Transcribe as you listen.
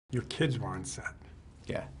Your kids were on set.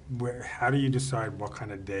 Yeah. How do you decide what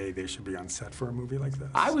kind of day they should be on set for a movie like this?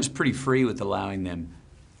 I was pretty free with allowing them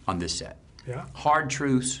on this set. Yeah? Hard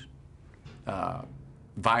truths,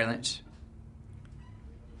 violence,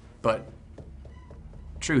 but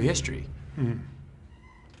true history. Mm-hmm.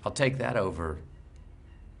 I'll take that over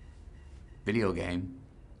video game,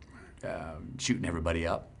 shooting everybody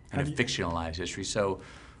up, and a fictionalized history. So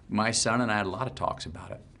my son and I had a lot of talks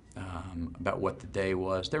about it, about what the day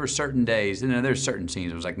was. There were certain days, and there's certain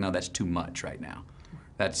scenes, it was like, no, that's too much right now.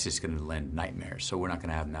 That's just going to lend nightmares, so we're not going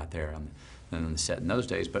to have them out there on the set in those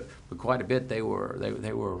days. But quite a bit, they were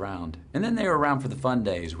around. And then they were around for the fun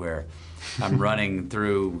days where I'm running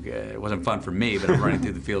through, it wasn't fun for me, but I'm running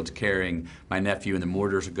through the fields carrying my nephew and the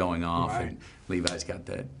mortars are going off. Right. And Levi's got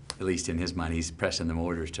the, at least in his mind, he's pressing the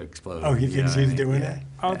mortars to explode. Oh, he thinks he's doing yeah. it?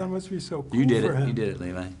 Oh, yeah. that must be so cool You did for it. him. You did it,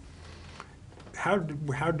 Levi.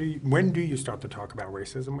 When do you start to talk about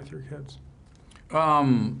racism with your kids?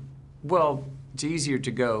 Well, it's easier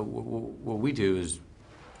to go, what we do is,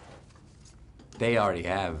 they already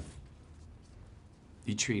have,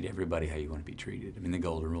 you treat everybody how you want to be treated. I mean, the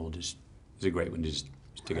golden rule just is a great one to just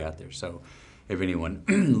stick out there. So if anyone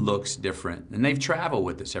looks different, and they've traveled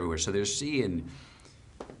with us everywhere, so they're seeing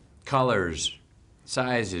colors,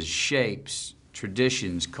 sizes, shapes,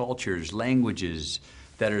 traditions, cultures, languages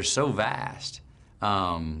that are so vast.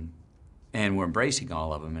 And we're embracing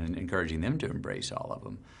all of them and encouraging them to embrace all of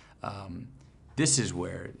them. This is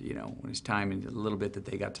where, you know, when it's time a little bit that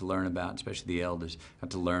they got to learn about, especially the eldest, got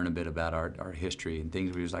to learn a bit about our history and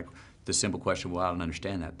things. It was like the simple question, well, I don't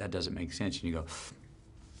understand that. That doesn't make sense. And you go,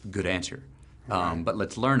 good answer. Right. But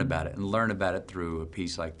let's learn about it and learn about it through a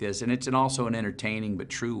piece like this. And it's also an entertaining but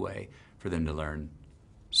true way for them to learn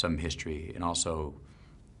some history and also,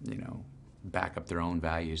 you know, back up their own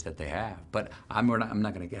values that they have. But I'm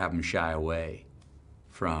not going to have them shy away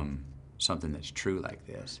from something that's true like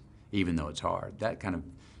this, even though it's hard. That kind of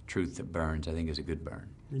truth that burns, I think, is a good burn.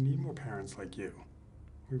 We need more parents like you.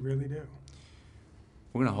 We really do.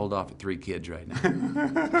 We're going to hold off at 3 kids right now.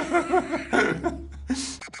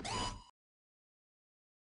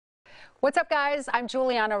 What's up, guys? I'm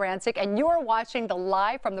Giuliana Rancic, and you're watching the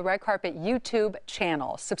Live from the Red Carpet YouTube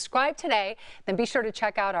channel. Subscribe today, then be sure to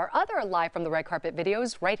check out our other Live from the Red Carpet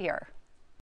videos right here.